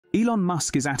Elon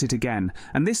Musk is at it again,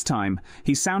 and this time,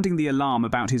 he's sounding the alarm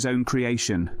about his own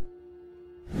creation.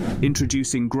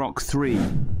 Introducing Grok 3,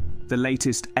 the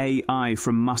latest AI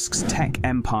from Musk's tech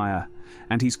empire,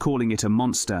 and he's calling it a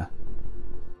monster.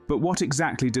 But what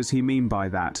exactly does he mean by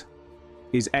that?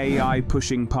 Is AI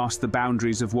pushing past the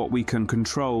boundaries of what we can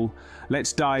control?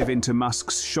 Let's dive into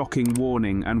Musk's shocking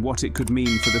warning and what it could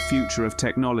mean for the future of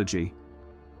technology.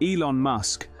 Elon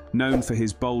Musk, known for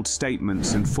his bold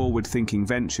statements and forward-thinking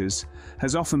ventures,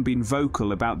 has often been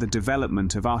vocal about the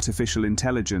development of artificial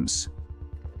intelligence.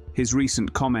 His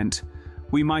recent comment,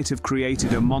 "We might have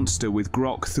created a monster with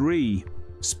Grok 3,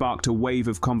 sparked a wave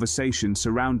of conversation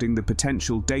surrounding the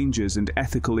potential dangers and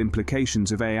ethical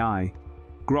implications of AI.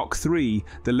 Grok 3,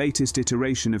 the latest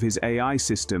iteration of his AI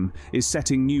system, is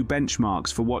setting new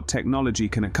benchmarks for what technology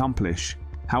can accomplish.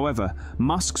 However,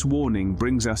 Musk's warning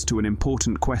brings us to an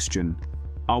important question.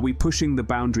 Are we pushing the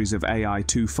boundaries of AI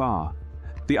too far?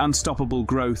 The unstoppable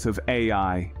growth of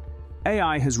AI.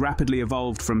 AI has rapidly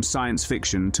evolved from science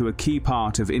fiction to a key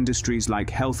part of industries like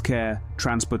healthcare,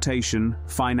 transportation,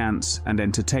 finance, and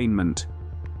entertainment.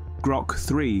 Grok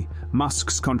 3,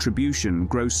 Musk's contribution,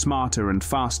 grows smarter and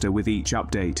faster with each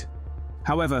update.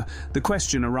 However, the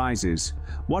question arises,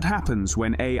 what happens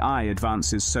when AI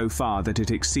advances so far that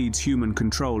it exceeds human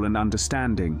control and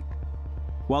understanding?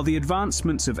 While the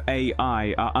advancements of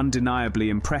AI are undeniably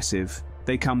impressive,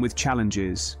 they come with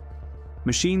challenges.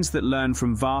 Machines that learn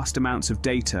from vast amounts of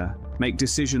data, make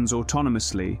decisions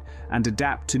autonomously, and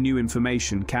adapt to new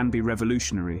information can be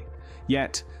revolutionary.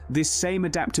 Yet, this same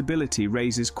adaptability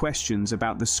raises questions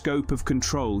about the scope of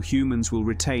control humans will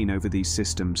retain over these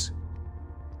systems.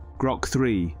 Grok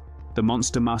 3, the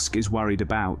monster Musk is worried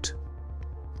about.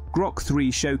 Grok 3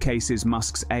 showcases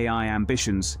Musk's AI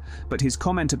ambitions, but his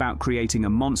comment about creating a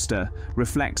monster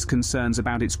reflects concerns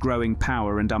about its growing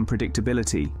power and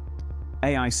unpredictability.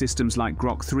 AI systems like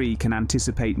Grok 3 can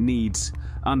anticipate needs,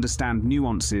 understand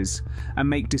nuances, and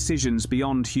make decisions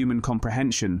beyond human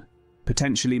comprehension,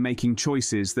 potentially making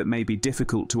choices that may be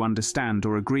difficult to understand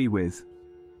or agree with.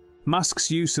 Musk's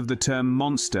use of the term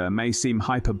monster may seem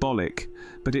hyperbolic,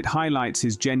 but it highlights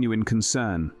his genuine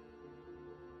concern.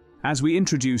 As we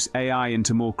introduce AI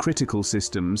into more critical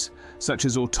systems, such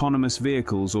as autonomous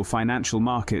vehicles or financial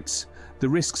markets, the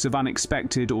risks of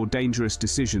unexpected or dangerous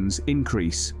decisions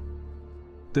increase.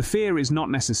 The fear is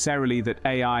not necessarily that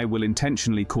AI will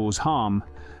intentionally cause harm,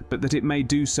 but that it may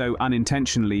do so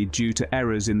unintentionally due to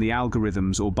errors in the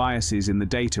algorithms or biases in the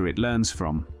data it learns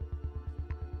from.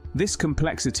 This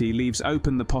complexity leaves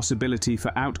open the possibility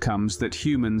for outcomes that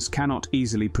humans cannot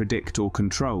easily predict or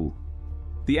control.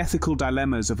 The ethical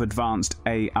dilemmas of advanced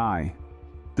AI.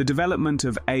 The development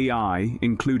of AI,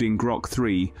 including Grok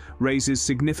 3, raises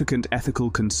significant ethical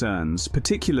concerns,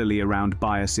 particularly around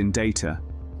bias in data.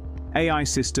 AI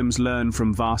systems learn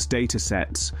from vast data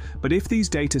sets, but if these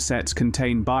data sets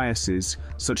contain biases,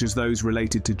 such as those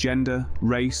related to gender,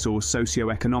 race, or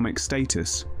socioeconomic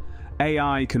status,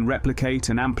 AI can replicate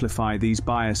and amplify these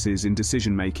biases in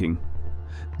decision-making.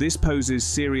 This poses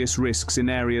serious risks in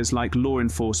areas like law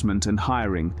enforcement and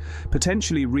hiring,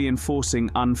 potentially reinforcing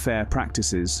unfair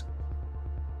practices.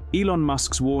 Elon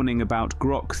Musk's warning about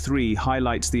Grok 3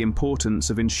 highlights the importance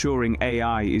of ensuring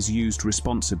AI is used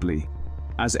responsibly.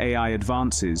 As AI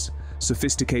advances,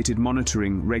 sophisticated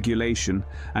monitoring, regulation,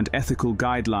 and ethical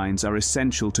guidelines are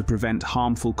essential to prevent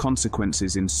harmful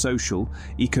consequences in social,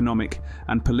 economic,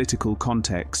 and political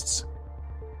contexts.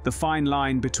 The fine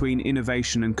line between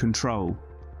innovation and control.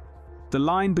 The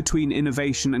line between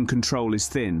innovation and control is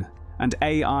thin, and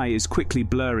AI is quickly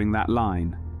blurring that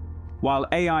line. While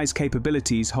AI's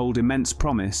capabilities hold immense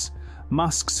promise,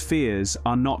 Musk's fears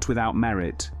are not without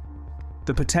merit.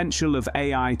 The potential of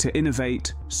AI to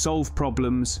innovate, solve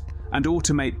problems, and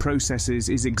automate processes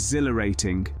is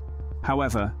exhilarating.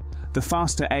 However, the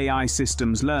faster AI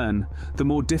systems learn, the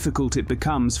more difficult it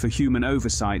becomes for human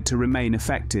oversight to remain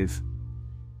effective.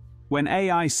 When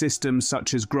AI systems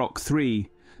such as Grok 3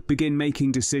 begin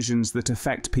making decisions that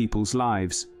affect people's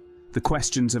lives, the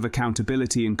questions of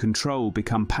accountability and control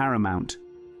become paramount.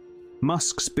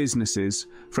 Musk's businesses,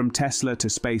 from Tesla to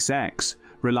SpaceX,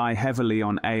 rely heavily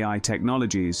on AI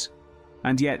technologies,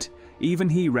 and yet even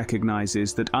he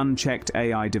recognizes that unchecked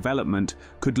AI development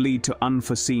could lead to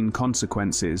unforeseen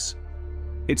consequences.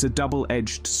 It's a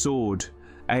double-edged sword.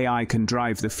 AI can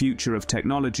drive the future of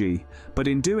technology, but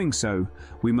in doing so,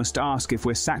 we must ask if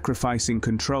we're sacrificing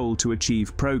control to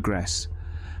achieve progress.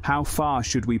 How far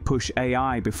should we push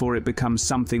AI before it becomes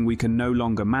something we can no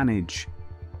longer manage?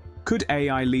 Could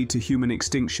AI lead to human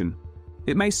extinction?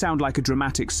 It may sound like a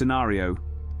dramatic scenario,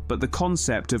 but the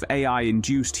concept of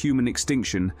AI-induced human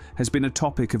extinction has been a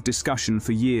topic of discussion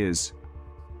for years.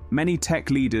 Many tech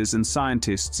leaders and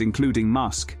scientists, including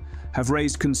Musk, have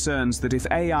raised concerns that if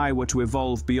AI were to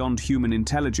evolve beyond human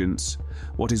intelligence,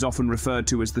 what is often referred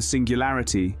to as the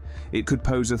singularity, it could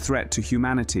pose a threat to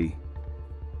humanity.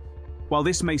 While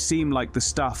this may seem like the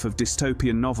stuff of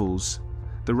dystopian novels,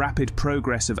 the rapid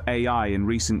progress of AI in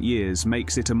recent years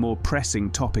makes it a more pressing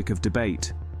topic of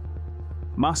debate.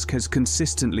 Musk has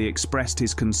consistently expressed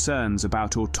his concerns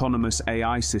about autonomous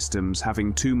AI systems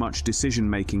having too much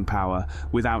decision-making power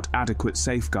without adequate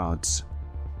safeguards.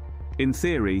 In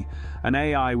theory, an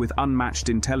AI with unmatched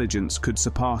intelligence could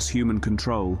surpass human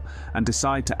control and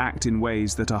decide to act in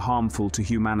ways that are harmful to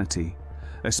humanity,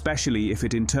 especially if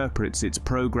it interprets its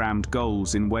programmed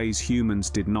goals in ways humans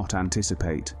did not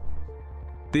anticipate.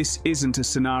 This isn't a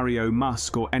scenario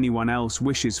Musk or anyone else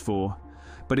wishes for,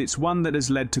 but it's one that has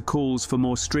led to calls for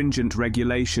more stringent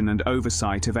regulation and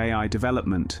oversight of AI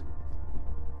development.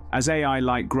 As AI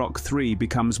like Grok 3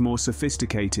 becomes more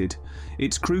sophisticated,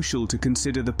 it's crucial to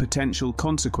consider the potential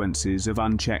consequences of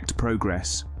unchecked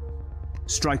progress.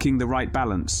 Striking the right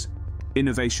balance,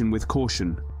 innovation with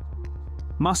caution.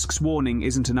 Musk's warning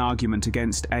isn't an argument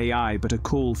against AI but a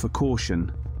call for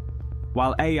caution.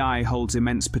 While AI holds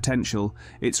immense potential,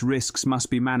 its risks must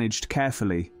be managed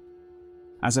carefully.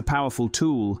 As a powerful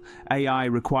tool, AI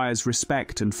requires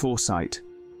respect and foresight.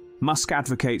 Musk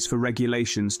advocates for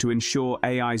regulations to ensure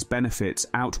AI's benefits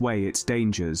outweigh its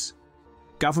dangers.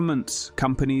 Governments,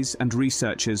 companies, and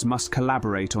researchers must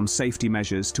collaborate on safety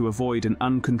measures to avoid an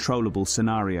uncontrollable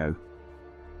scenario.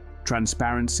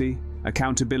 Transparency,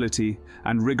 accountability,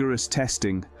 and rigorous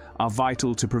testing are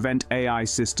vital to prevent AI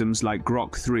systems like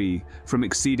Grok 3 from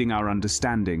exceeding our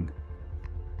understanding.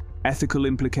 Ethical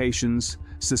implications,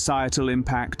 societal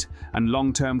impact, and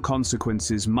long-term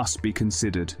consequences must be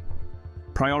considered.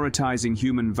 Prioritizing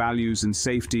human values and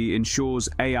safety ensures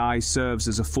AI serves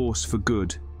as a force for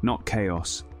good, not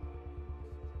chaos.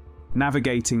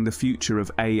 Navigating the future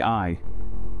of AI.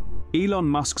 Elon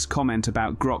Musk's comment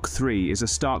about Grok 3 is a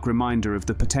stark reminder of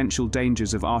the potential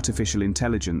dangers of artificial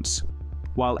intelligence.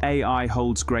 While AI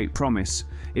holds great promise,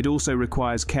 it also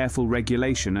requires careful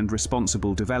regulation and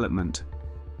responsible development.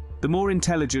 The more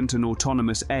intelligent and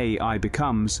autonomous AI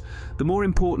becomes, the more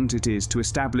important it is to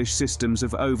establish systems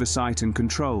of oversight and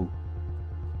control.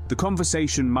 The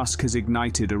conversation Musk has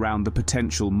ignited around the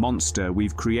potential monster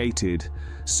we've created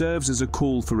serves as a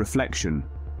call for reflection.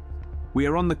 We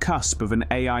are on the cusp of an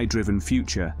AI-driven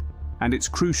future, and it's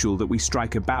crucial that we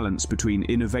strike a balance between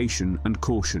innovation and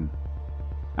caution.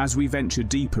 As we venture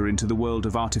deeper into the world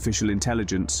of artificial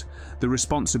intelligence, the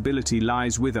responsibility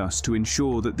lies with us to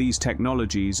ensure that these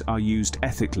technologies are used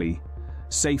ethically,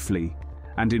 safely,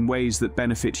 and in ways that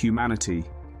benefit humanity,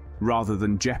 rather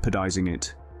than jeopardizing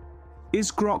it.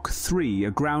 Is Grok 3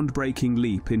 a groundbreaking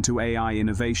leap into AI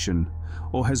innovation,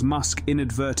 or has Musk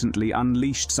inadvertently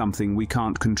unleashed something we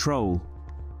can't control?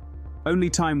 Only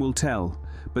time will tell,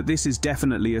 but this is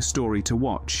definitely a story to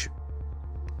watch.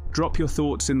 Drop your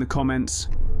thoughts in the comments.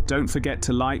 Don't forget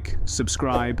to like,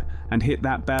 subscribe, and hit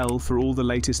that bell for all the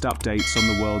latest updates on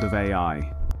the world of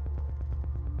AI.